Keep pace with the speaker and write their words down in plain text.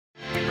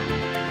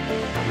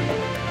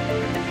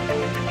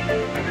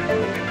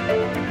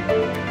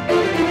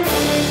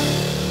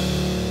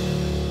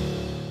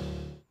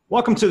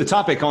Welcome to The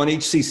Topic on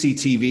HCC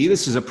TV.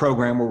 This is a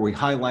program where we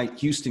highlight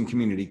Houston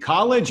Community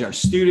College, our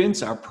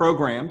students, our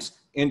programs,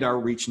 and our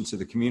reach into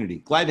the community.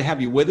 Glad to have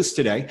you with us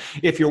today.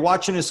 If you're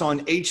watching us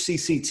on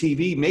HCC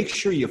TV, make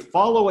sure you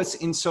follow us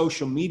in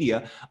social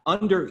media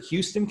under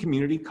Houston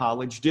Community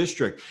College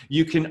District.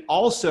 You can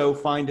also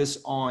find us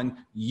on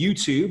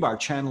YouTube. Our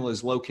channel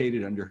is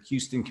located under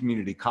Houston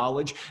Community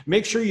College.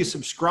 Make sure you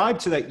subscribe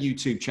to that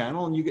YouTube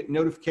channel and you get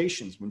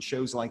notifications when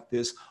shows like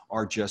this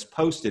are just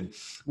posted.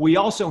 We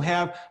also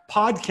have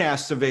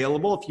podcasts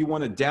available. If you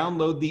want to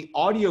download the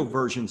audio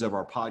versions of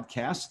our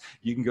podcasts,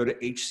 you can go to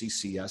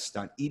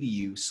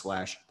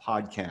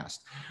hccs.edu/podcast.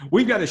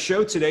 We've got a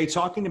show today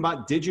talking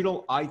about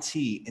digital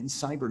IT and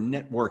cyber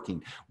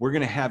networking. We're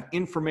going to have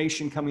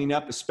information coming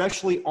up,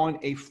 especially on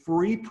a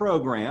free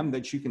program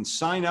that you can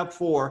sign up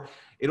for.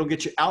 It'll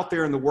get you out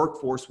there in the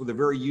workforce with a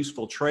very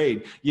useful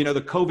trade. You know, the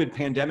COVID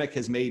pandemic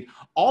has made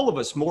all of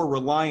us more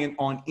reliant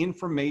on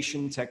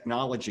information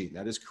technology.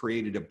 That has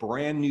created a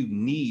brand new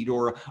need,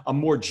 or a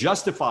more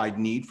justified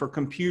need, for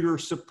computer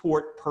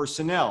support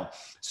personnel.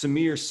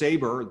 Samir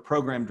Saber, the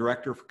Program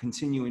Director for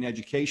Continuing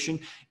Education,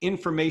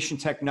 Information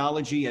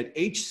Technology at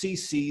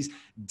HCC's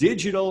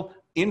Digital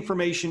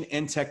Information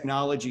and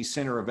Technology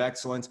Center of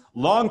Excellence.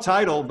 Long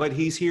title, but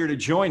he's here to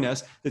join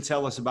us to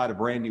tell us about a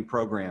brand new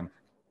program.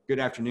 Good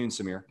afternoon,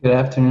 Samir. Good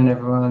afternoon,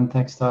 everyone.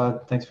 Thanks,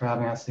 Todd. Thanks for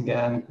having us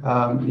again.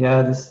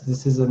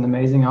 This is an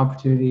amazing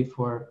opportunity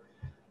for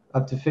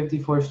up to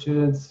 54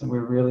 students, and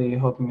we're really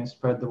hoping to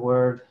spread the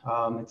word.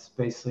 It's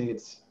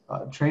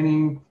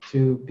training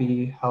to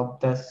be help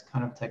desk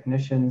kind of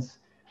technicians.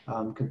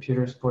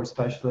 Computer support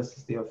specialist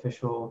is the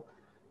official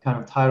kind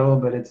of title,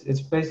 but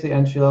it's basically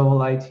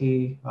entry-level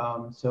IT.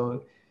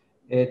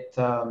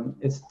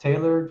 It's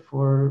tailored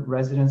for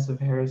residents of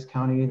Harris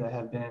County that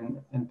have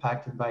been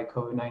impacted by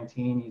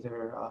COVID-19.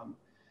 Either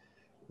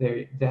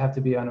they have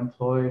to be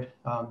unemployed,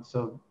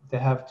 so they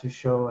have to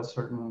show a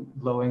certain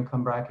low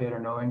income bracket or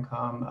no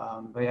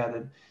income.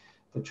 The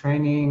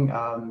training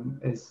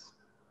is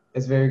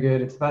very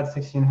good. It's about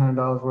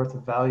 $1,600 worth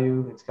of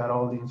value. It's got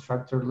all the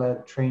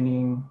instructor-led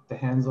training, the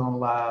hands-on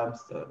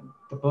labs, the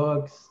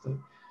books, the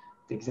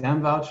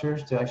exam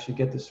vouchers to actually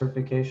get the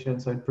certification.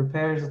 So it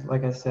prepares,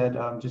 like I said,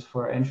 just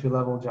for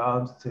entry-level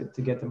jobs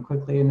to get them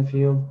quickly in the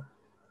field.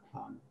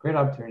 Great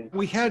opportunity.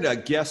 We had a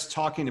guest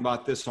talking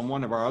about this on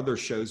one of our other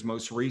shows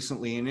most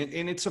recently, and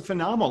it's a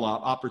phenomenal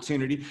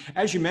opportunity.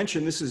 As you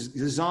mentioned, this is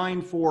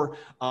designed for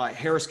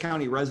Harris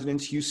County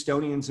residents,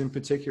 Houstonians in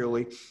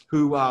particularly,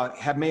 who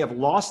may have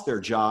lost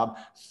their job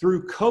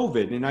through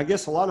COVID. And I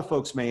guess a lot of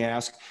folks may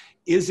ask,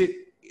 is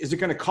it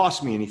going to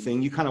cost me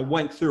anything? You kind of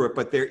went through it,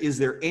 but is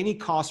there any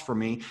cost for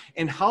me?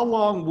 And how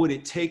long would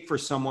it take for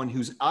someone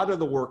who's out of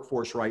the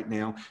workforce right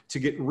now to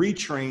get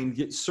retrained,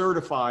 get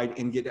certified,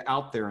 and get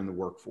out there in the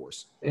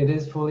workforce? It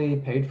is fully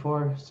paid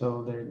for,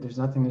 so there's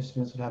nothing the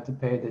students would have to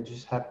pay. They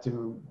just have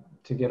to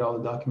get all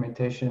the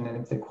documentation, and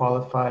if they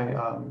qualify,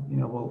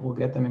 we'll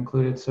get them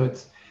included. So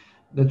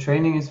the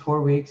training is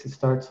 4 weeks. It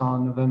starts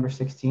on November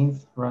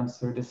 16th, runs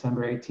through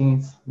December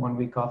 18th, 1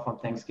 week off on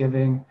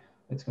Thanksgiving.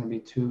 It's going to be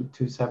two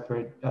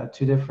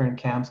different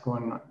camps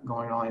going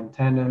on in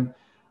tandem.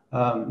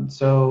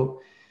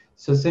 So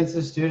since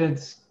the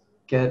students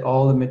get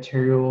all the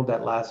material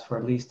that lasts for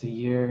at least a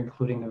year,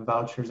 including the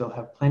vouchers, they'll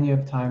have plenty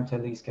of time to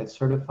at least get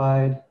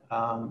certified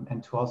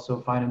and to also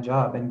find a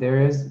job. And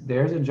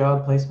there's a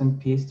job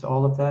placement piece to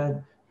all of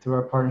that through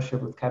our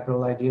partnership with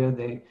Capital Idea.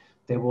 They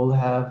will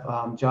have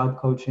job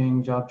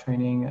coaching, job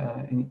training,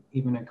 and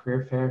even a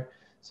career fair.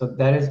 So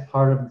that is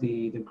part of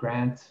the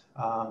grant,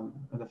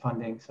 the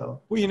funding. So,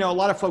 well, a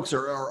lot of folks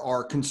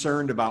are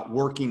concerned about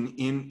working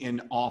in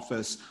an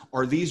office.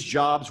 Are these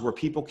jobs where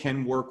people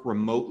can work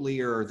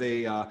remotely, or are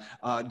they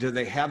do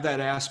they have that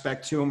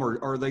aspect to them, or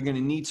are they going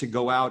to need to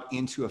go out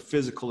into a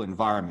physical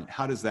environment?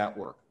 How does that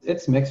work?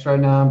 It's mixed right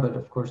now, but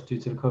of course, due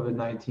to the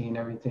COVID-19,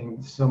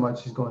 everything so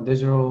much is going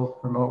digital,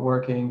 remote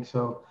working.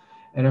 So,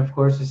 and of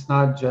course, it's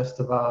not just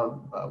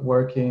about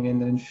working in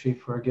the industry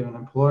for a given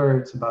employer.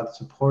 It's about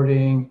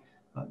supporting.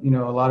 A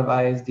lot of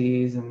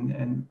ISDs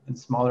and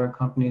smaller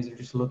companies are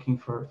just looking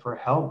for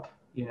help,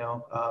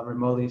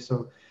 remotely.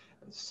 So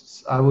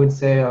I would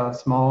say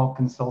small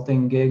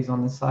consulting gigs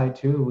on the side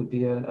too would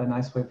be a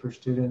nice way for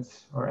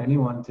students or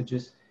anyone to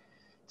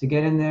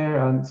get in there.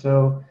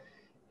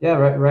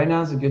 Right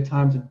now is a good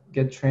time to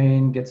get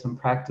trained, get some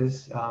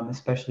practice,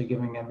 especially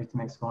given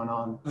everything that's going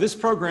on. This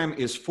program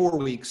is 4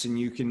 weeks, and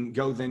you can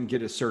go then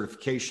get a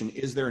certification.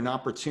 Is there an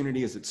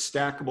opportunity? Is it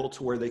stackable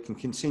to where they can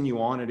continue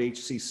on at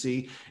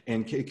HCC,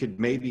 and it could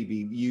maybe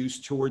be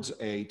used towards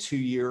a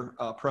 2-year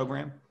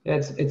program? Yeah,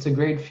 it's a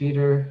great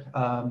feeder.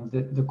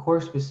 The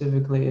course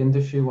specifically,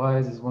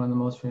 industry-wise, is one of the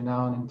most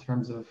renowned in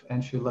terms of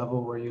entry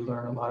level, where you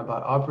learn a lot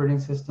about operating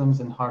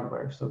systems and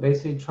hardware. So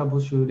basically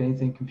troubleshoot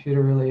anything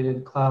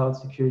computer-related, cloud,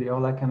 security,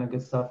 all that kind of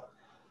good stuff.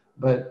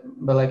 But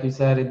like you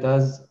said,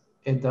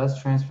 it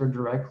does transfer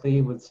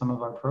directly with some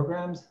of our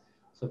programs.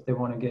 So if they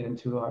want to get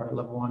into our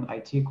level 1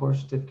 IT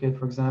course certificate,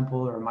 for example,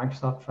 or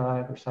Microsoft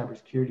Tribe or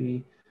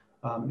cybersecurity,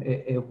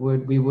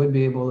 we would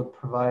be able to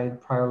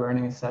provide prior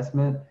learning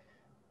assessment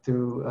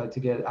through to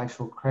get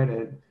actual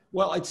credit.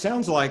 Well, it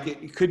sounds like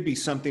it could be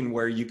something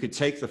where you could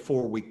take the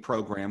 4-week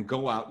program,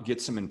 go out, get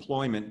some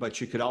employment,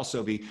 but you could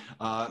also be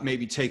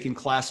maybe taking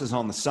classes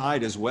on the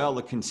side as well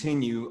to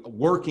continue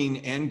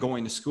working and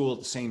going to school at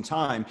the same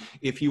time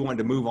if you wanted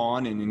to move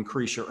on and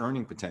increase your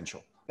earning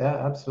potential. Yeah,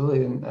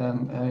 absolutely. And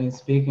I mean,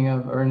 speaking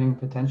of earning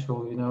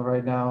potential, you know,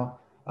 right now,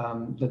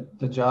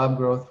 the job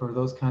growth for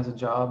those kinds of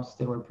jobs,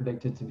 they were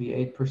predicted to be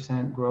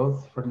 8%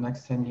 growth for the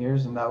next 10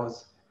 years. And that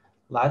was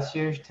last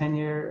year's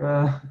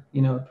 10-year,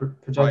 you know,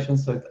 projection.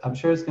 Right. So I'm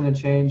sure it's going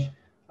to change.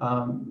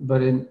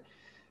 But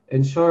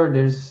in short,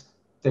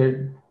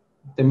 the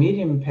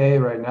median pay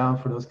right now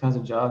for those kinds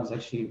of jobs is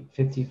actually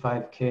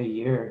 $55K a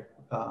year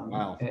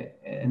wow.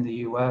 in the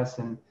US.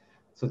 And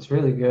so it's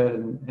really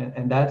good.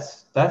 And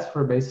that's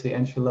for basically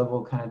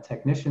entry-level kind of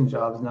technician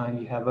jobs. Now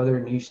you have other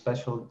niche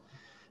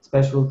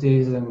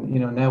specialties and, you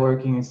know,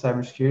 networking and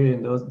cybersecurity,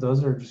 and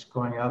those are just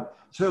going up.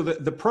 So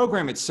the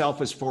program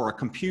itself is for a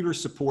computer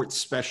support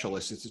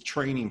specialist. It's a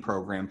training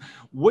program.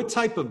 What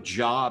type of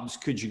jobs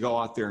could you go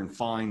out there and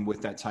find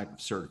with that type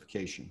of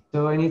certification?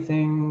 So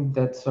anything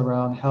that's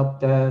around help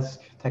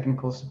desk,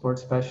 technical support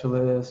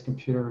specialist,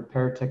 computer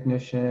repair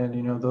technician,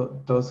 you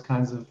know, those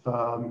kinds of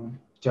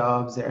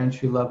jobs, they're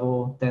entry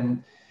level.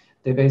 Then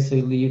they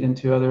basically lead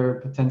into other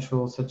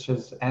potential such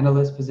as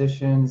analyst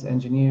positions,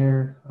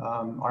 engineer,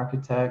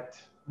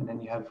 architect, and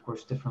then you have, of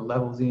course, different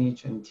levels in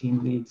each and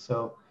team lead.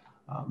 So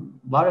a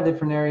lot of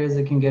different areas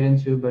they can get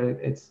into, but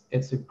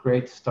it's a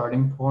great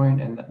starting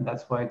point, and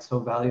that's why it's so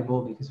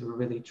valuable, because we're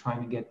really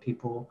trying to get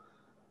people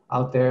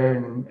out there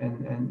and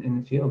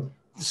in the field.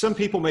 Some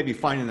people may be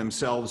finding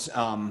themselves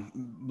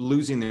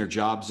losing their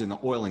jobs in the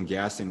oil and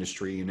gas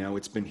industry. You know,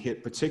 it's been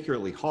hit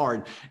particularly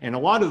hard. And a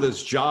lot of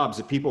those jobs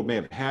that people may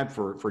have had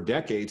for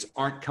decades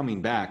aren't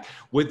coming back.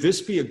 Would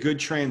this be a good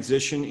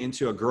transition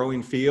into a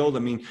growing field? I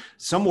mean,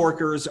 some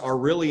workers are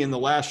really in the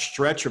last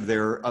stretch of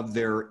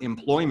their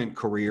employment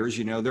careers.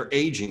 You know, they're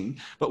aging.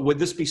 But would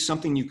this be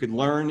something you could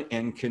learn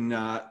and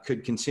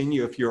could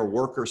continue if you're a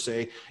worker,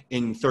 say,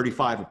 in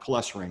 35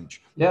 plus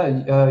range? Yeah,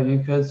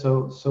 you could.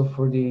 So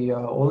for the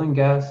oil and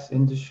gas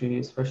industry,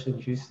 especially in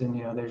Houston,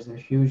 you know, there's a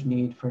huge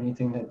need for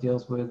anything that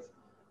deals with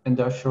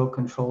industrial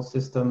control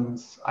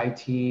systems,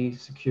 IT,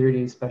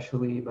 security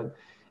especially, but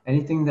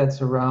anything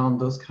that's around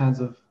those kinds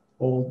of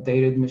old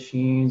dated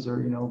machines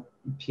or, you know,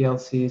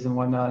 PLCs and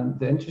whatnot.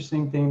 The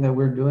interesting thing that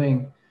we're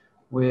doing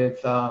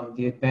with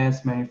the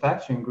advanced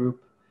manufacturing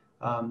group,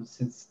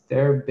 since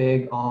they're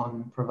big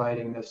on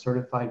providing the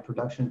certified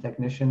production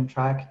technician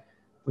track,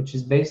 which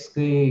is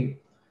basically,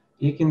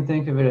 you can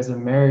think of it as a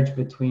marriage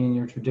between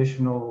your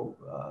traditional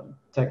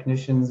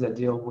technicians that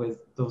deal with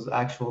those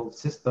actual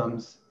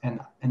systems and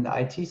the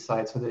IT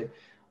side. So they're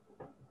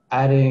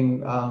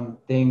adding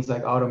things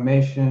like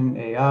automation,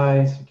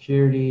 AI,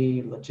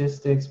 security,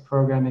 logistics,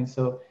 programming.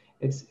 So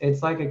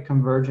it's like a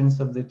convergence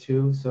of the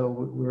two. So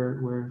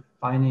we're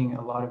finding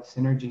a lot of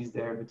synergies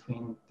there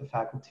between the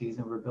faculties,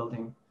 and we're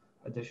building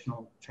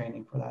additional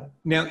training for that.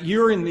 Now,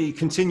 you're in the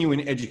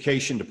continuing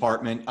education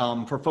department.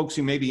 For folks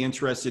who may be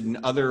interested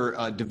in other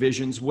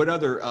divisions, what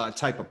other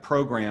type of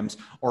programs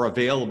are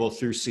available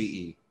through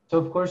CE? So,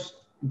 of course,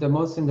 the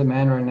most in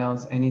demand right now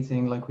is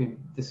anything like we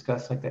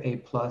discussed, like the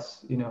A+,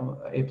 you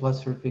know, A+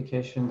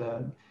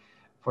 certification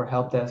for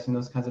help desk and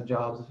those kinds of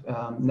jobs,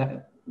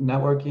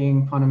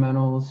 networking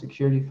fundamentals,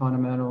 security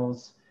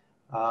fundamentals.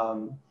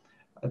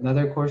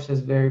 Another course that's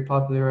very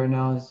popular right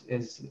now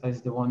is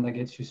the one that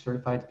gets you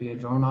certified to be a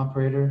drone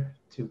operator,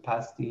 to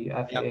pass the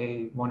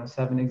FAA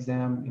 107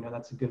 exam. You know,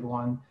 that's a good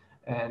one.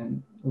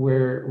 And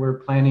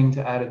we're planning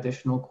to add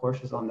additional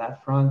courses on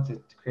that front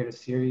to create a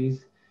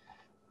series.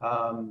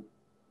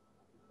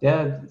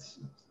 Yeah,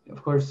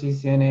 of course,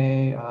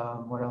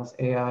 CCNA, what else?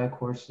 AI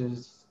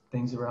courses,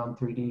 things around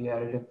 3D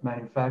additive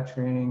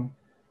manufacturing,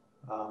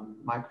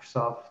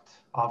 Microsoft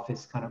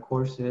Office kind of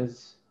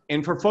courses.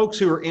 And for folks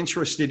who are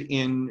interested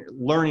in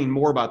learning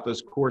more about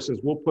those courses,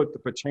 we'll put the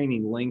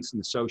pertaining links in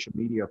the social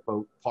media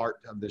part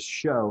of this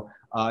show,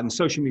 and the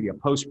social media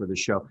post for the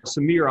show.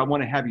 Samir, I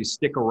want to have you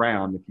stick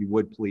around, if you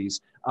would, please.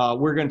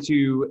 We're going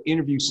to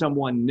interview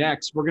someone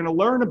next. We're going to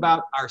learn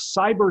about our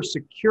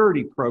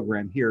cybersecurity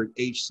program here at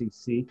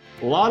HCC.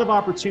 A lot of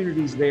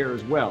opportunities there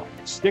as well.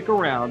 Stick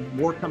around.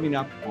 More coming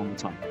up on the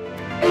time.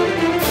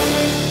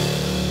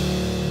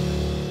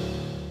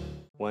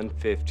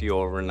 150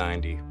 over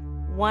 90.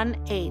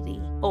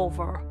 180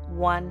 over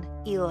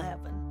 111.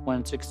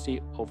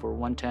 160 over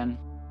 110.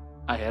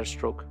 I had a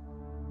stroke.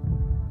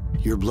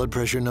 Your blood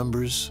pressure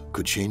numbers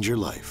could change your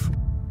life.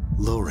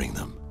 Lowering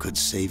them could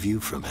save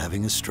you from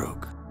having a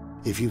stroke.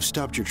 If you've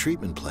stopped your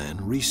treatment plan,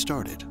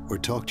 restart it or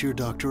talk to your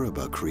doctor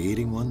about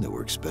creating one that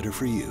works better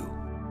for you.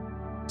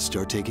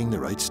 Start taking the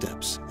right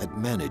steps at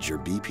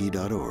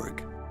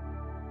manageyourbp.org.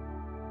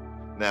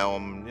 Now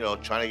I'm,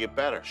 trying to get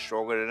better,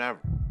 stronger than ever.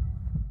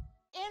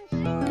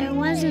 There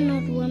was an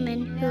old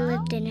woman who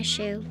lived in a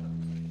shoe.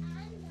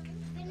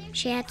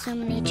 She had so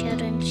many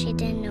children, she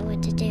didn't know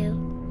what to do.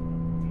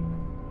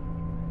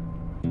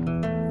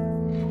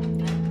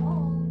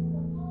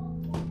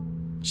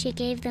 She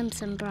gave them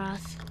some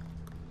broth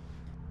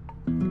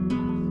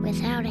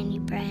without any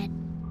bread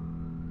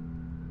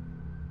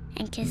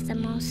and kissed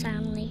them all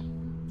soundly.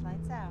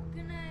 Lights out.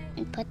 Good night.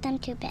 And put them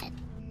to bed.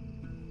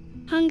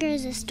 Hunger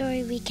is a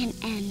story we can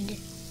end.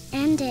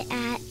 End it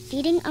at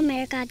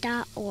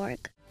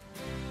feedingamerica.org.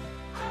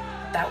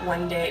 That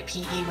one day at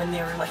PE when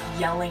they were like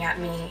yelling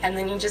at me and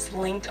then you just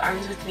linked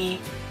arms with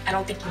me, I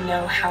don't think you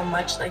know how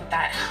much like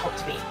that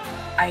helped me.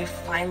 I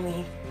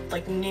finally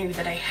like knew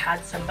that I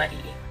had somebody.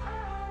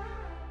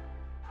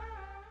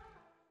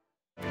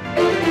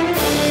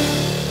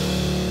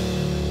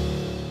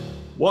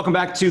 Welcome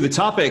back to The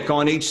Topic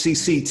on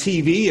HCC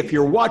TV. If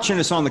you're watching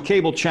us on the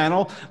cable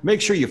channel,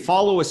 make sure you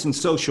follow us in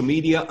social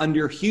media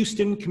under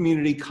Houston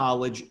Community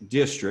College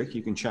District.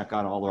 You can check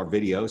out all our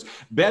videos.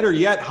 Better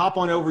yet, hop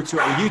on over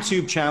to our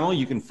YouTube channel.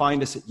 You can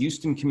find us at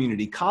Houston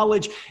Community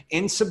College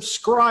and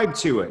subscribe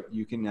to it.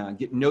 You can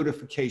get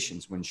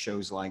notifications when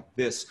shows like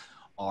this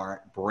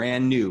are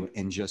brand new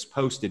and just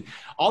posted.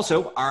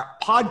 Also, our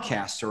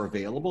podcasts are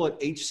available at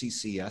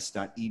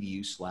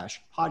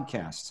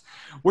hccs.edu/podcasts.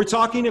 We're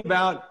talking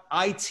about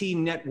IT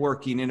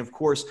networking and, of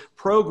course,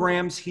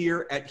 programs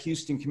here at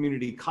Houston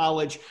Community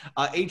College.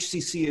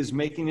 HCC is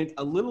making it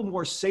a little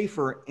more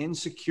safer and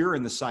secure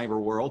in the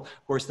cyber world.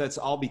 Of course, that's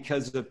all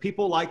because of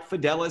people like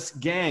Fidelis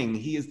Ngang.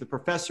 He is the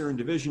professor and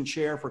division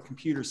chair for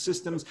computer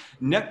systems,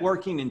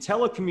 networking, and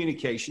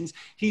telecommunications.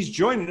 He's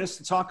joining us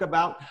to talk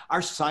about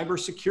our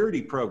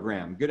cybersecurity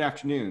program. Good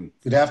afternoon.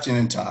 Good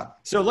afternoon, Todd.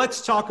 So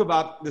let's talk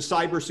about the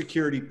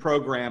cybersecurity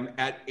program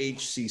at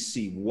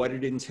HCC, what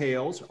it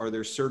entails. Are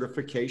there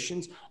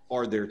certifications?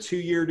 Are there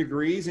 2-year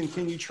degrees? And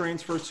can you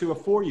transfer to a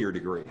 4-year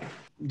degree?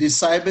 The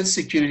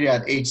cybersecurity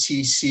at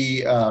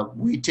HCC,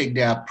 we take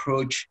the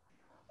approach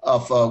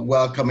of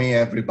welcoming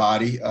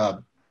everybody,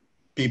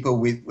 people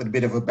with a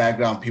bit of a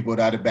background, people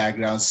without a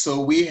background. So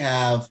we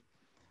have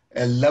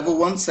a level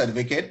 1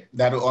 certificate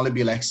that will only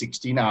be like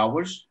 16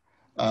 hours.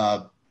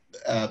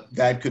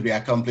 That could be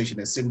accomplished in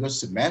a single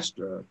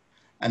semester.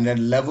 And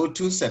then level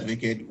 2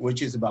 certificate,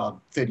 which is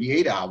about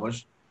 38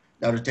 hours,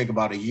 that will take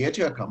about a year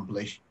to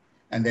accomplish.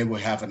 And then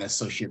we'll have an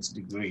associate's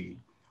degree,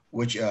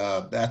 which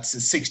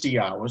that's 60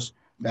 hours.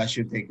 That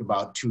should take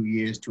about 2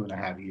 years,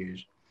 2.5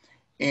 years.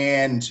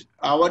 And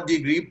our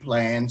degree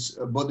plans,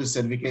 both the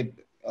certificate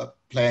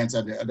plans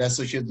and the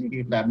associate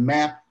degree plan,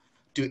 map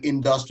to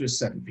industry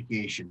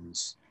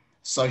certifications,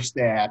 such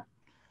that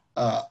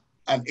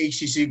an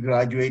HCC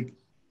graduate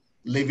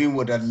living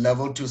with a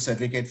level 2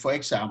 certificate, for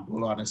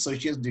example, or an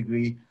associate's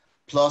degree,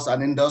 plus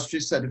an industry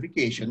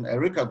certification, a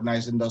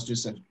recognized industry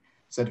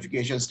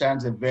certification,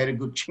 stands a very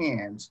good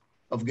chance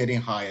of getting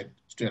hired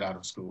straight out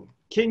of school.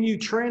 Can you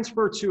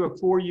transfer to a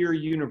 4-year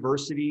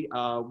university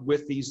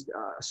with these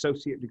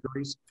associate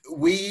degrees?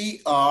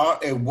 We are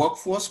a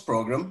workforce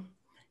program.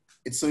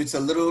 So it's a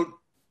little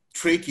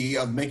tricky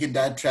of making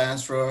that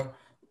transfer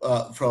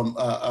from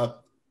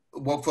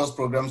workforce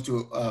programs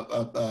to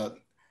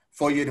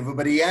 4-year,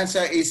 but the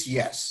answer is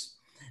yes.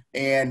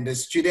 And the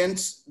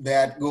students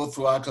that go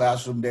through our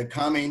classroom, they're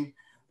coming,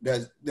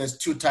 there's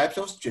 2 types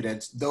of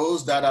students: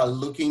 those that are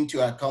looking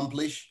to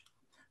accomplish,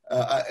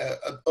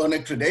 earn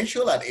a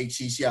credential at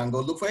HCC and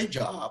go look for a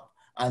job,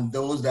 and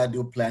those that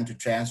do plan to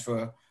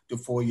transfer to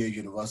 4-year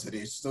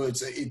universities. So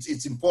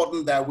it's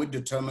important that we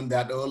determine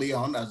that early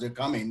on as they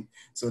come in,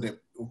 so that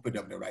we'll put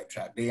them on the right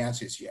track. The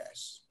answer is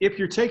yes. If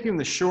you're taking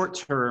the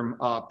short-term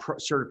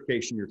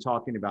certification you're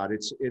talking about,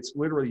 it's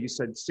literally, you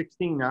said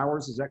 16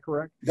 hours, is that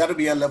correct? That'll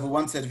be a level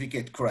 1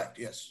 certificate, correct,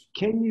 yes.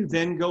 Can you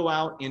then go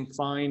out and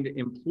find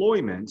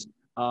employment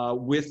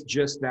with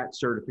just that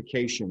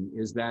certification?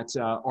 Is that,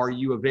 are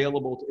you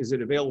available, is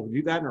it available to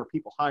do that, and are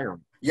people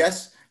hiring?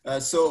 Yes,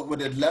 so with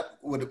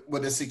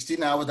the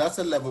 16 hours, that's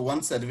a level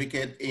 1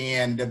 certificate,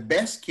 and the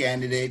best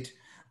candidate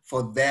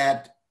for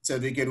that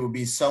certificate would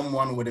be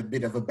someone with a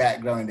bit of a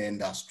background in the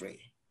industry.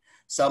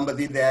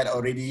 Somebody that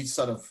already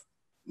sort of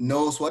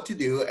knows what to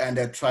do and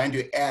they're trying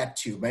to add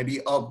to,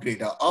 maybe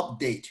upgrade or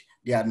update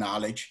their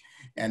knowledge,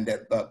 and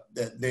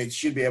they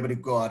should be able to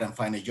go out and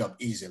find a job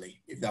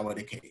easily if that were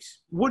the case.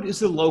 What is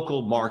the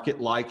local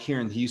market like here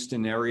in the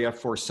Houston area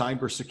for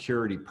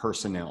cybersecurity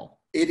personnel?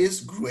 It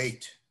is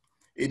great.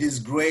 It is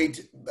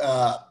great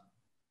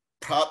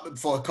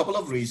for a couple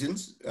of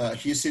reasons.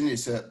 Houston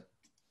is a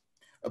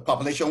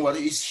population where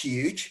is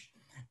huge,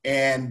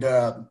 and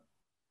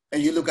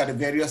you look at the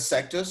various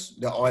sectors,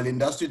 the oil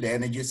industry, the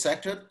energy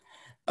sector.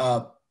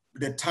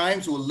 The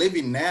times we're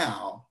living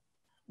now,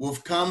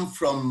 we've come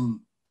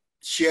from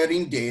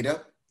sharing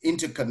data,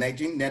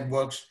 interconnecting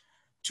networks,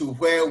 to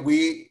where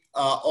we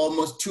are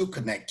almost too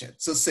connected.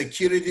 So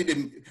security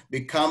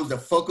becomes the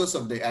focus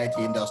of the IT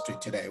industry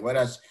today.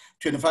 Whereas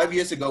 25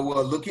 years ago, we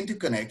were looking to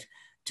connect.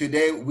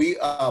 Today, we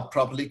are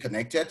properly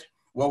connected.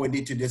 What we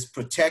need to do is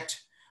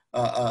protect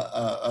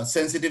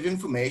sensitive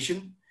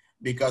information,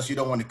 because you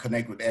don't want to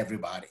connect with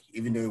everybody,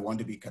 even though you want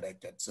to be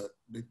connected. So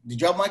the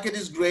job market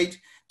is great.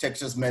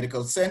 Texas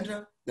Medical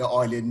Center, the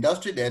oil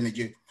industry, the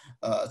energy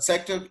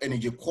sector,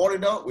 energy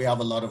corridor, we have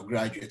a lot of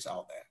graduates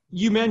out there.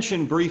 You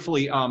mentioned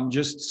briefly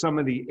just some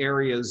of the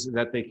areas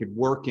that they could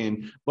work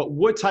in, but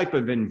what type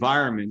of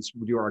environments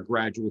do our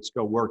graduates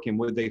go work in?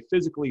 Would they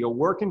physically go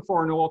working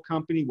for an oil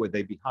company? Would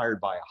they be hired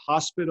by a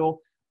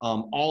hospital?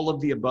 All of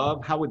the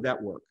above? How would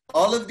that work?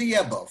 All of the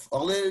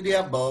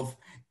above,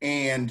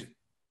 and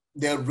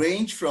they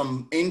range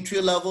from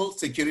entry-level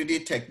security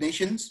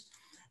technicians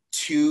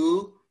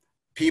to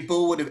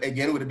people with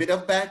a bit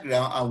of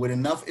background and with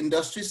enough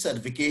industry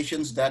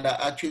certifications that are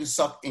actually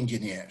SOC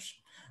engineers.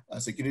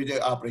 Security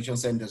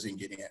Operations Centers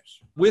engineers.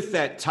 With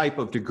that type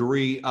of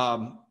degree,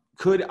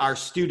 could our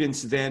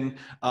students then,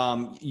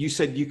 you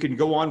said you could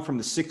go on from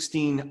the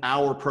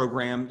 16-hour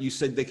program, you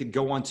said they could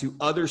go on to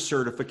other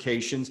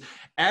certifications.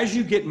 As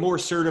you get more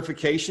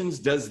certifications,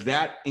 does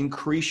that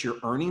increase your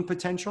earning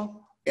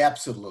potential?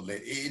 Absolutely.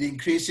 It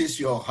increases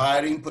your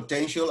hiring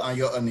potential and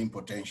your earning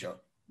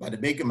potential by the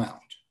big amount.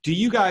 Do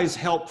you guys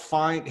help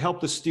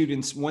the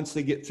students once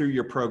they get through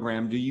your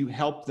program? Do you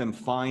help them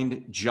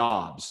find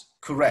jobs?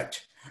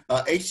 Correct.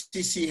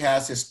 HTC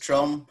has a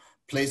strong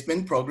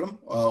placement program.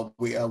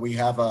 We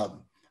have a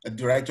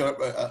director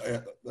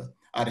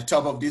at the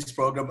top of this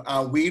program,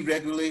 and we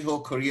regularly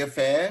hold career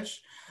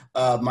fairs.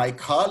 My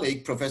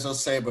colleague, Professor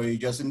Saber, you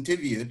just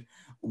interviewed,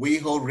 we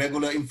hold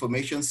regular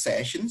information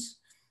sessions.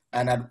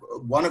 And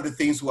one of the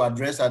things we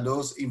address at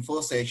those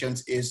info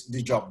sessions is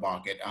the job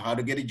market, and how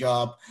to get a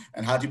job,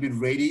 and how to be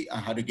ready, and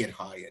how to get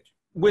hired.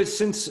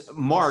 Since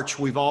March,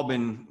 we've all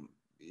been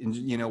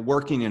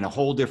working in a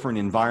whole different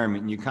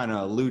environment, and you kind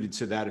of alluded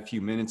to that a few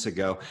minutes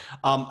ago.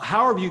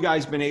 How have you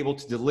guys been able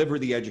to deliver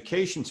the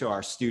education to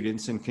our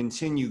students and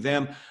continue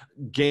them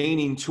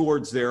gaining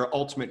towards their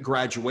ultimate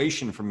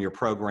graduation from your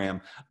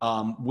program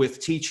with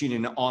teaching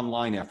and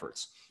online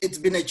efforts? It's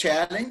been a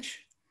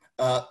challenge,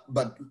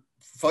 but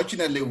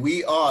fortunately,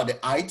 we are the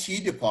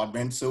IT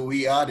department, so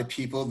we are the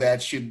people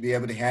that should be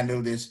able to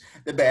handle this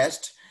the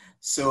best.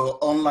 So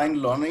online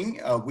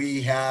learning,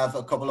 we have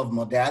a couple of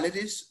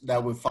modalities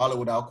that we follow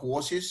with our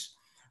courses.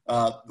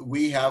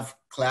 We have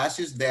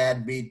classes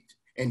that be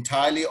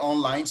entirely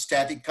online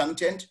static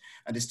content,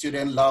 and the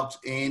student logs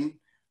in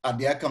at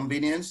their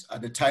convenience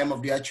at the time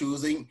of their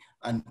choosing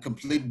and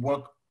complete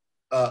work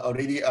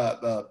already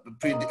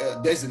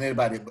designated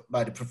by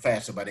the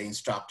professor, by the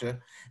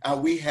instructor.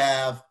 And we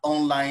have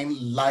online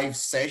live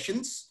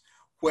sessions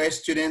where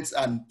students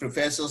and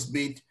professors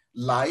meet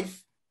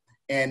live.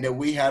 And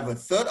we have a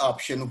third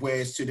option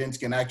where students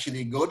can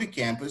actually go to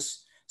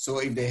campus. So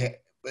if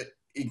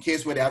in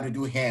case where they have to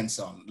do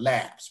hands-on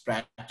labs,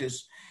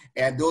 practice,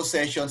 and those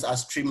sessions are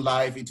streamed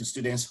live into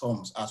students'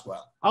 homes as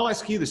well. I'll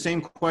ask you the same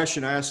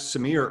question I asked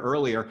Samir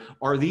earlier.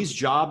 Are these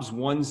jobs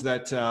ones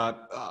that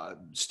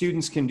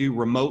students can do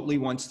remotely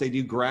once they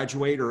do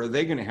graduate, or are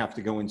they going to have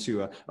to go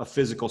into a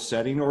physical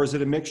setting, or is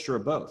it a mixture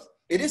of both?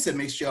 It is a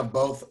mixture of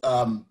both.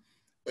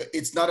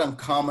 It's not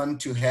uncommon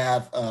to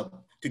have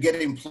to get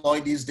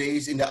employed these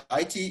days in the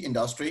IT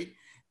industry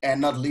and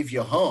not leave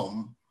your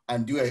home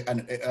and do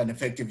an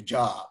effective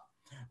job.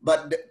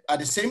 But at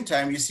the same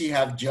time, you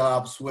have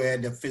jobs where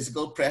the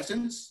physical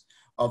presence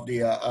of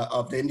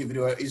the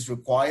individual is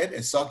required.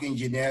 A SOC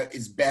engineer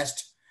is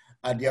best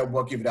at their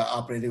work if they're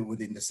operating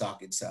within the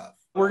SOC itself.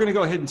 We're going to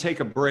go ahead and take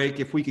a break.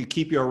 If we could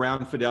keep you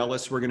around,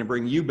 Fidelis, we're going to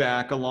bring you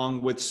back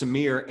along with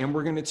Samir, and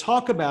we're going to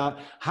talk about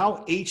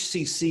how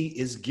HCC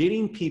is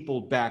getting people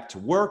back to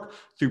work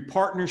through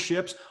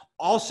partnerships.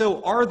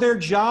 Also, are there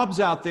jobs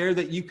out there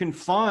that you can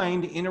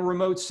find in a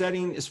remote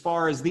setting as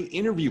far as the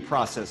interview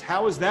process?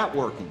 How is that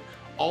working?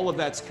 All of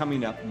that's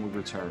coming up when we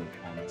return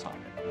on the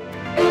topic.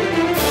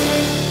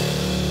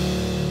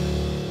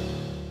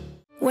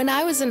 When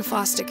I was in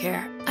foster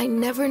care, I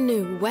never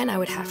knew when I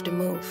would have to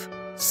move.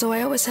 So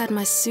I always had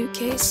my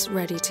suitcase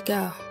ready to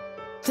go.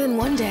 Then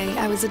one day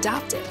I was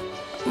adopted.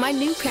 My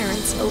new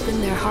parents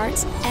opened their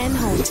hearts and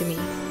home to me.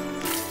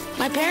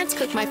 My parents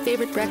cook my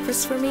favorite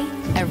breakfast for me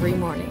every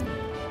morning.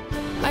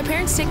 My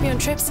parents take me on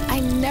trips I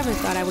never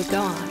thought I would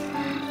go on.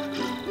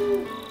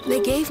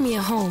 They gave me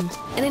a home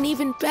and an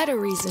even better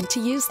reason to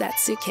use that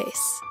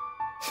suitcase.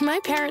 My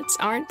parents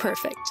aren't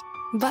perfect,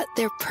 but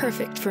they're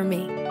perfect for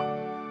me.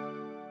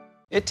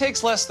 It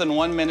takes less than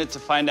 1 minute to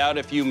find out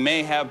if you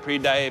may have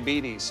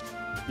prediabetes.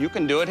 You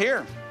can do it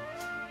here.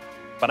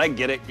 But I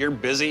get it, you're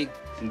busy,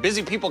 and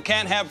busy people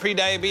can't have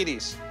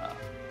prediabetes.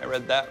 I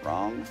read that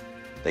wrong.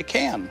 They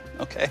can,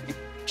 okay?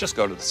 Just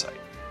go to the site.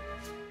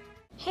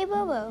 Hey,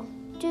 Bobo,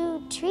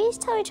 do trees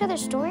tell each other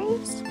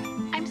stories?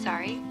 I'm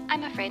sorry,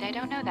 I'm afraid I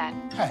don't know that.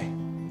 Hey,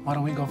 why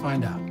don't we go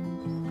find out?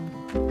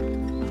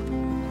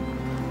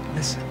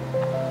 Listen.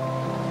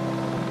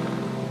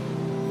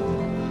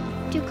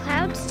 Do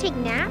clouds take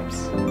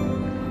naps?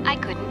 I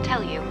couldn't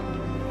tell you.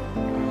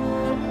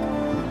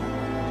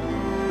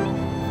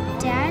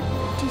 Dad,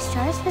 do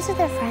stars visit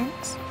their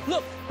friends?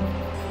 Look!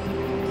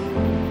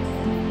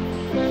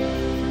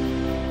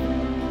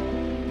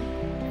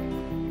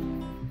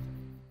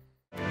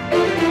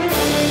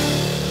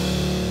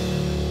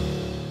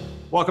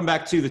 Welcome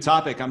back to The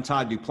Topic. I'm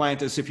Todd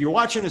Duplantis. If you're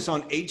watching us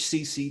on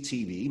HCC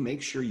TV,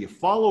 make sure you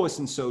follow us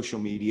in social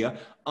media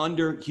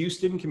under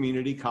Houston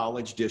Community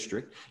College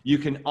District. You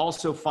can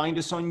also find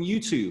us on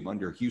YouTube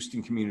under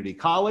Houston Community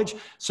College.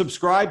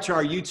 Subscribe to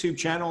our YouTube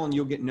channel and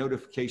you'll get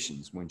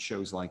notifications when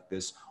shows like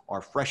this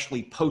are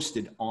freshly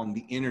posted on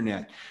the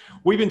internet.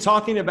 We've been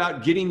talking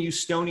about getting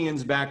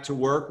Houstonians back to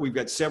work. We've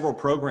got several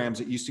programs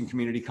at Houston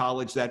Community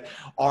College that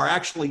are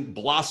actually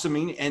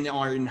blossoming and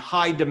are in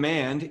high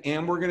demand.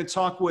 And we're going to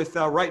talk with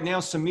right now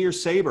Samir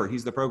Saber.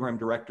 He's the Program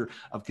Director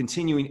of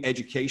Continuing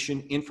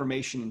Education,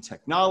 Information and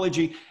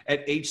Technology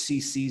at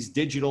HCC's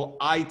Digital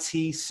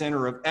IT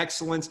Center of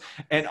Excellence.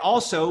 And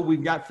also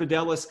we've got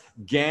Fidelis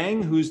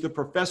Ngang, who's the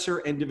Professor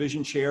and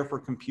Division Chair for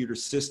Computer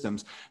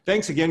Systems.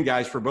 Thanks again,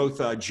 guys, for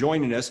both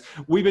joining us.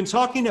 We've been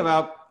talking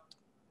about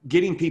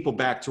getting people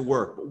back to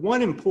work. But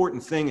one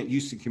important thing at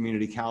Houston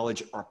Community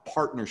College are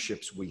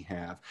partnerships we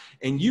have.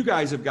 And you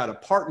guys have got a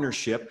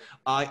partnership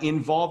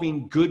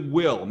involving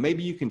Goodwill.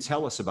 Maybe you can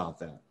tell us about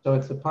that. So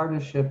it's a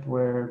partnership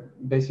where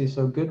basically,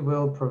 so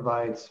Goodwill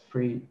provides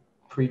free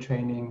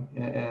training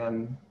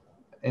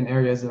in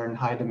areas that are in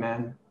high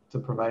demand to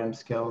provide them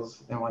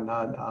skills and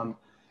whatnot.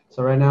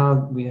 So right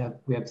now we have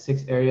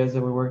 6 areas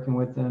that we're working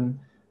with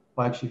them.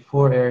 Well, actually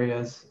 4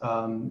 areas,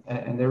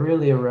 and they're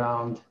really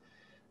around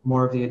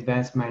more of the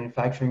advanced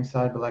manufacturing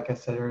side. But like I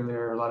said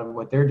earlier, a lot of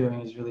what they're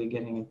doing is really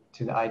getting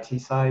to the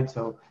IT side.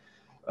 So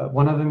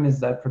one of them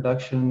is that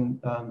production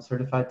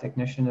certified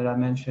technician that I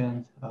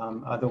mentioned.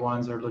 Other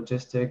ones are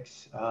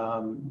logistics,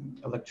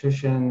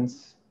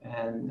 electricians,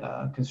 and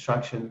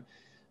construction.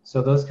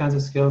 So those kinds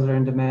of skills are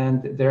in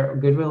demand.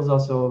 Goodwill is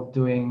also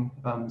doing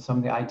some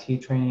of the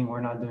IT training.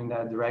 We're not doing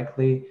that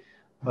directly,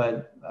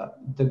 but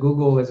the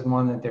Google is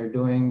one that they're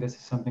doing. This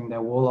is something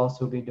that we'll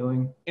also be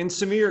doing. And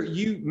Samir,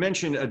 you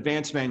mentioned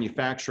advanced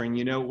manufacturing.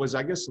 You know, it was,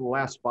 I guess, the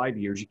last 5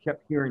 years, you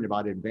kept hearing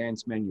about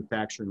advanced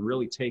manufacturing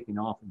really taking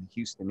off in the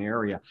Houston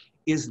area.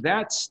 Is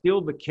that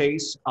still the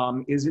case?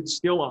 Is it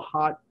still a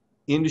hot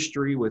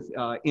industry with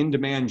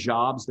in-demand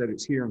jobs that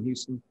it's here in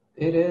Houston?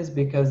 It is,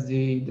 because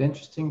the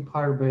interesting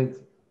part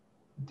with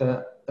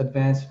the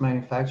advanced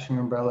manufacturing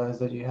umbrella is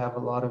that you have a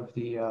lot of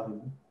the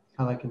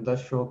kind of like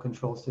industrial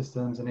control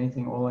systems and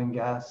anything oil and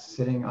gas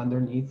sitting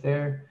underneath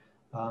there,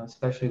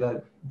 especially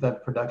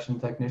that production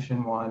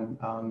technician one,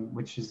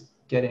 which is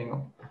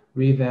getting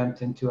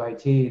revamped into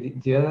IT.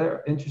 The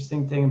other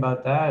interesting thing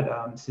about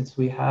that, since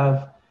we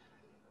have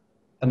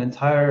an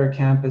entire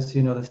campus,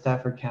 you know, the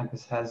Stafford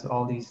campus has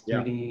all these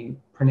 3D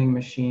printing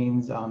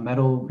machines,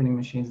 metal printing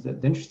machines. The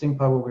interesting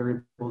part, what we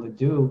were able to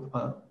do,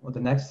 the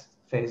next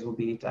phase will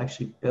be to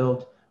actually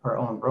build our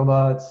own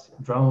robots,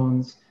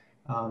 drones,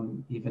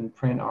 even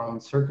print our own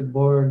circuit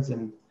boards,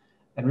 and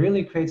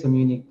really create some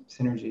unique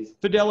synergies.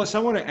 Fidelis, I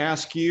want to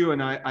ask you,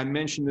 and I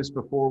mentioned this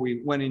before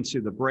we went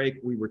into the break,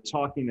 we were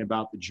talking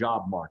about the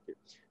job market.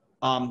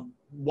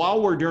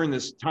 While we're during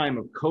this time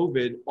of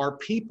COVID, are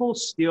people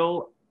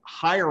still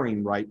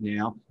hiring right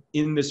now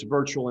in this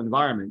virtual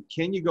environment?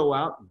 Can you go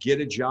out,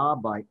 get a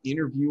job by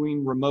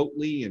interviewing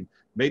remotely and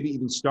maybe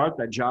even start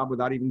that job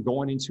without even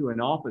going into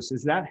an office?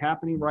 Is that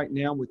happening right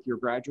now with your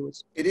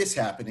graduates? It is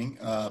happening.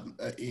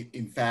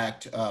 In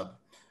fact,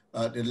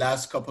 the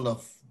last couple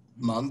of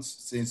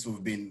months since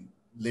we've been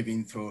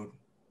living through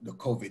the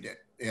COVID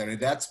era,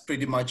 that's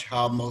pretty much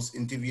how most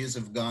interviews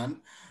have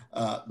gone.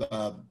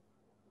 I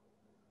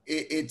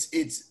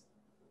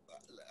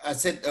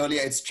said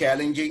earlier, it's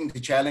challenging. The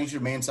challenge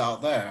remains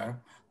out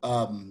there.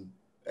 A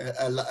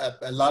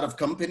lot of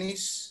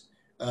companies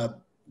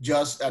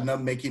just are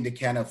not making the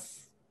kind of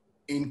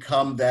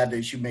income that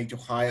they should make to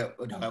hire,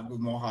 have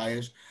more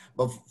hires.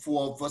 But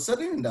for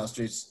certain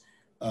industries,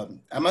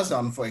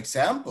 Amazon, for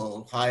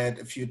example, hired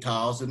a few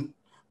thousand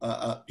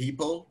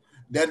people.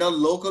 They're not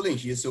local in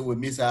Houston, so we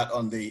miss out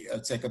on the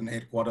second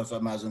headquarters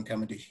of Amazon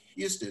coming to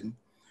Houston.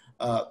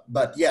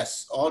 But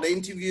yes, all the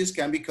interviews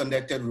can be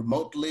conducted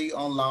remotely,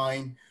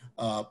 online,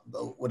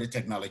 with the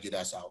technology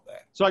that's out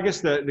there. So I guess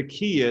the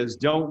key is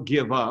don't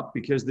give up,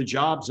 because the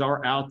jobs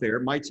are out there.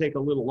 It might take a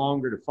little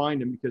longer to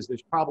find them because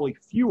there's probably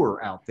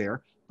fewer out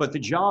there, but the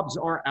jobs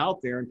are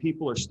out there and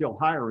people are still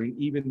hiring,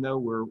 even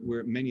though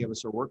many of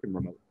us are working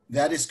remote.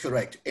 That is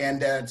correct.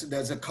 And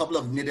there's a couple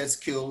of needed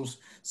skills.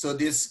 So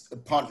this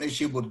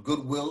partnership with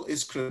Goodwill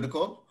is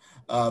critical.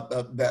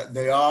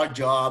 There are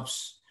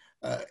jobs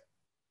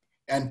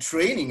and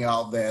training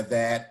out there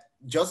that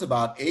just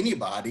about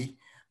anybody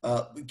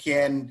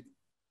can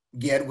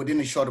get within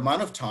a short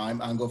amount of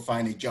time and go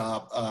find a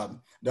job.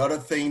 The other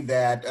thing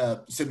that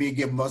Samir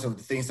gave most of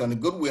the things on the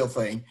Goodwill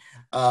thing,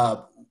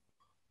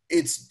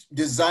 it's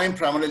designed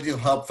primarily to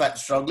help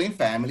struggling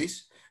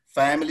families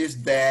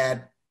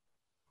that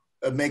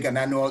make an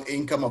annual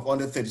income of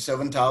under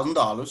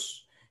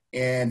 $37,000,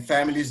 and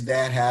families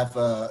that have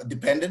a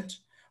dependent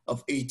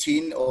of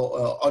 18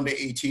 or under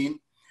 18.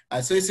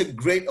 So it's a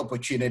great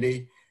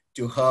opportunity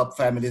to help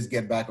families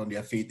get back on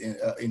their feet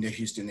in the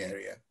Houston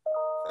area.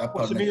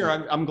 Well,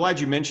 Samir, I'm glad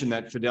you mentioned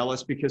that,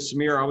 Fidelis, because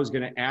Samir, I was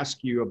going to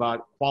ask you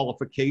about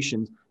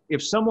qualifications.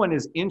 if someone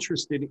is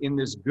interested in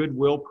this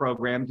Goodwill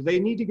program, do they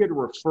need to get a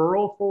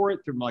referral for it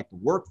through like the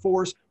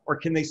workforce, or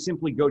can they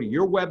simply go to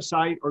your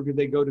website, or do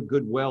they go to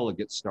Goodwill and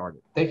get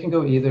started? They can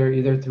go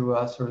either through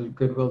us or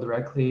Goodwill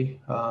directly.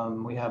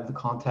 We have the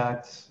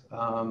contacts.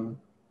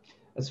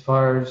 As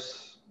far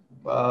as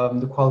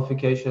the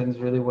qualifications,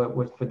 really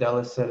what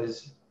Fidelis said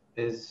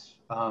is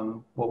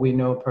what we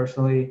know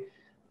personally.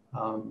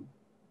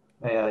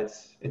 Yeah,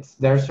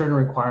 there are certain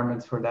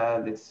requirements for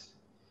that.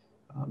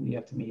 You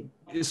have to meet.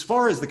 As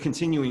far as the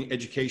continuing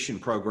education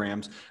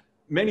programs,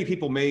 many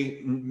people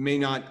may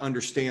not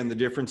understand the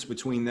difference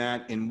between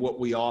that and what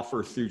we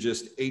offer through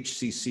just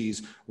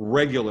HCC's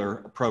regular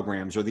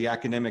programs or the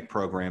academic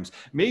programs.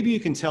 Maybe you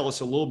can tell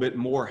us a little bit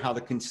more how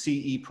the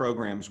CE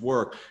programs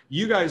work.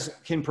 You guys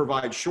can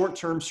provide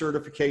short-term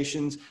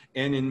certifications,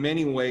 and in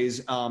many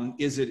ways,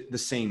 is it the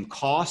same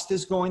cost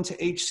as going to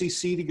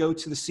HCC to go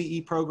to the CE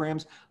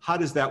programs? How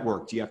does that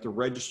work? Do you have to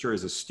register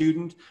as a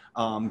student,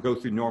 go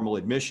through normal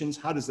admissions?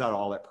 How does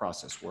all that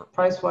process work?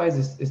 Price-wise,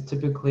 is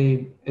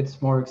typically,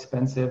 it's more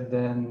expensive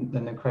than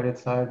the credit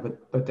side,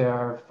 but there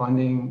are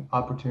funding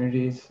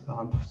opportunities.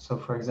 So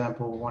for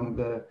example, one of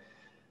the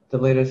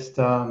latest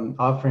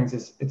offerings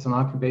it's an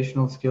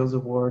occupational skills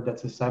award.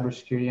 That's a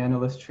cybersecurity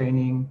analyst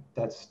training.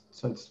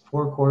 So it's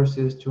 4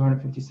 courses,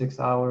 256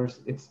 hours.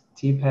 It's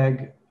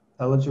TPEG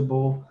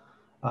eligible.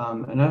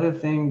 Another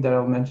thing that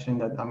I'll mention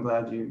that I'm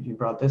glad you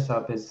brought this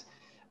up is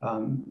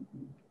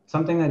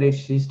something that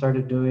HC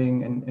started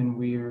doing, and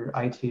we're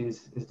IT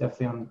is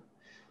definitely on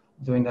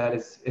doing that,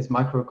 is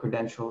micro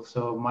credentials.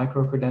 So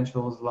micro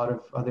credentials, a lot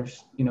of other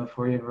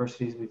 4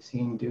 universities we've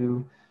seen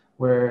do,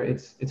 where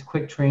it's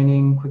quick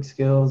training, quick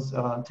skills,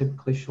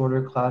 typically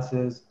shorter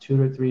classes, 2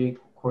 to 3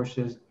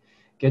 courses,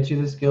 get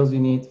you the skills you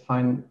need to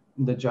find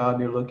the job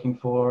you're looking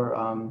for.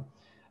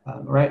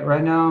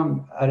 Right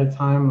now, at a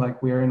time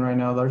like we're in right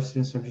now, a lot of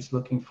students are just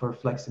looking for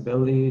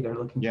flexibility. They're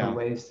looking for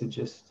ways to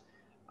just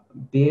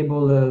be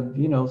able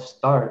to,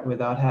 start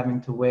without having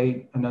to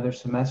wait another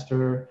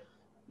semester,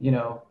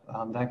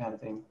 that kind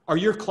of thing. Are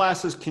your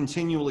classes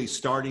continually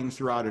starting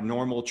throughout a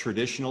normal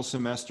traditional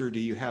semester? Do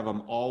you have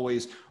them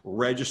always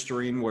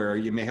registering where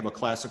you may have a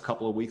class a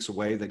couple of weeks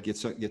away that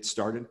gets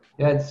started?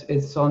 Yeah,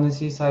 it's on the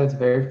C side, it's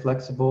very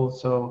flexible.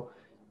 So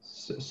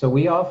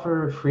we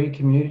offer free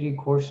community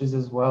courses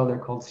as well. They're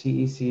called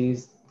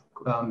CECs,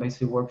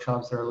 basically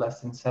workshops that are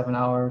less than 7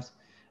 hours.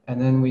 And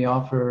then we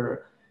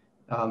offer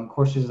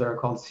courses that are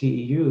called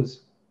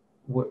CEUs,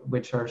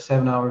 which are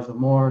 7 hours or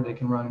more. They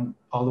can run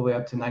all the way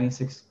up to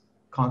 96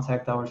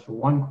 contact hours for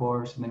one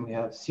course. And then we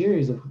have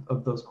series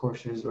of those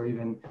courses, or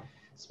even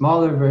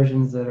smaller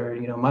versions that are,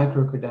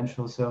 micro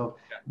credentials. So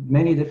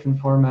many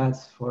different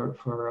formats for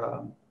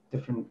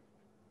different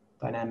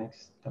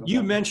dynamics.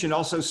 You mentioned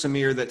also,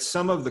 Samir, that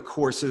some of the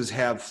courses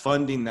have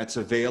funding that's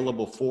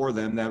available for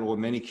them that will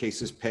in many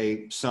cases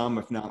pay some,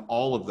 if not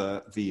all, of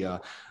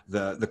the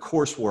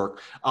coursework.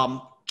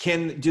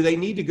 Do they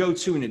need to go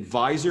to an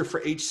advisor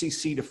for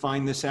HCC to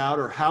find this out,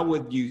 or how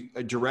would you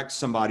direct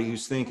somebody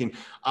who's thinking,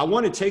 I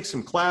want to take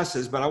some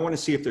classes, but I want to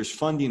see if there's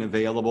funding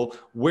available?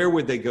 Where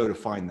would they go to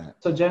find that?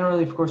 So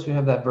generally, of course, we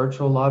have that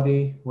virtual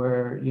lobby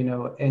where,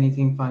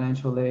 anything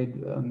financial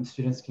aid,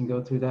 students can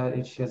go through that,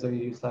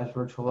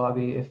 hcs.edu/virtual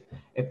lobby.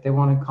 If they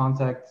want to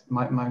contact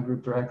my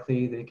group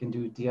directly, they can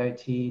do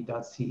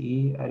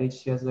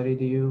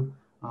dit.ce@hcs.edu.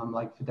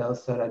 Like Fidelis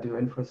said, I do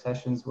info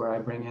sessions where I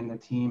bring in the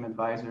team,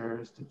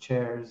 advisors, the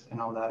chairs,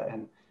 and all that,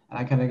 and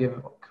I kind of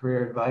give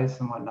career advice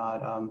and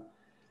whatnot.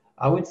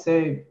 I would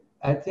say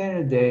at the end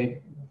of the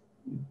day,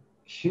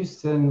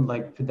 Houston,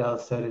 like Fidelis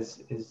said,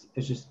 is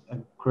just a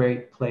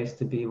great place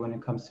to be when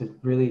it comes to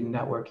really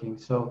networking.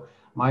 So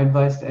my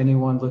advice to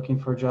anyone looking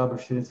for a job or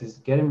students is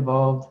get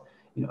involved,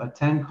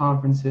 attend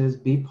conferences,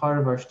 be part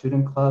of our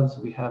student clubs.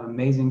 We have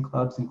amazing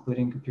clubs,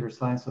 including Computer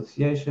Science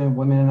Association,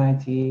 Women in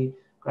IT,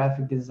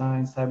 graphic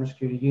design,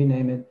 cybersecurity, you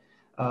name it.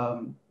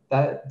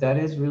 That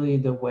is really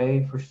the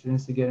way for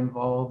students to get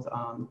involved.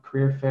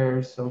 Career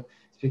fairs. So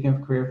speaking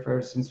of career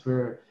fairs, since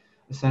we're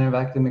the Center of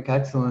Academic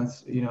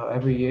Excellence,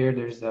 every year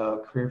there's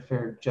a career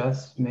fair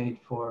just made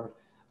for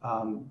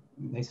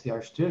basically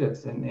our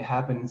students, and it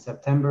happened in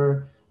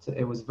September. So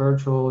it was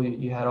virtual.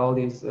 You had all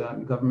these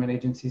government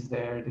agencies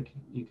there that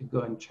you could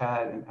go and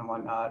chat and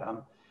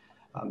whatnot.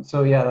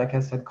 So yeah, like I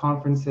said,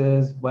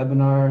 conferences,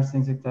 webinars,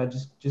 things like that.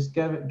 Just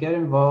get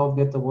involved,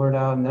 get the word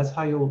out, and that's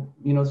how you'll,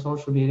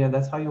 social media.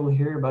 That's how you'll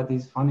hear about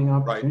these funding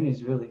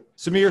opportunities, really.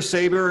 Samir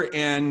Saber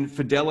and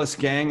Fidelis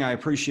Ngang, I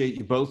appreciate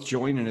you both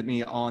joining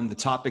me on the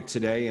topic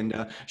today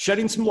and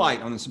shedding some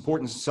light on this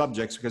important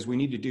subjects, because we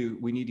need to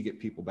get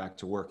people back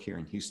to work here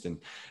in Houston.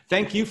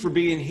 Thank you for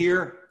being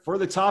here for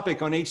the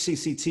topic on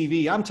HCC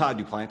TV. I'm Todd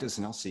Duplantis,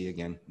 and I'll see you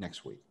again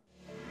next week.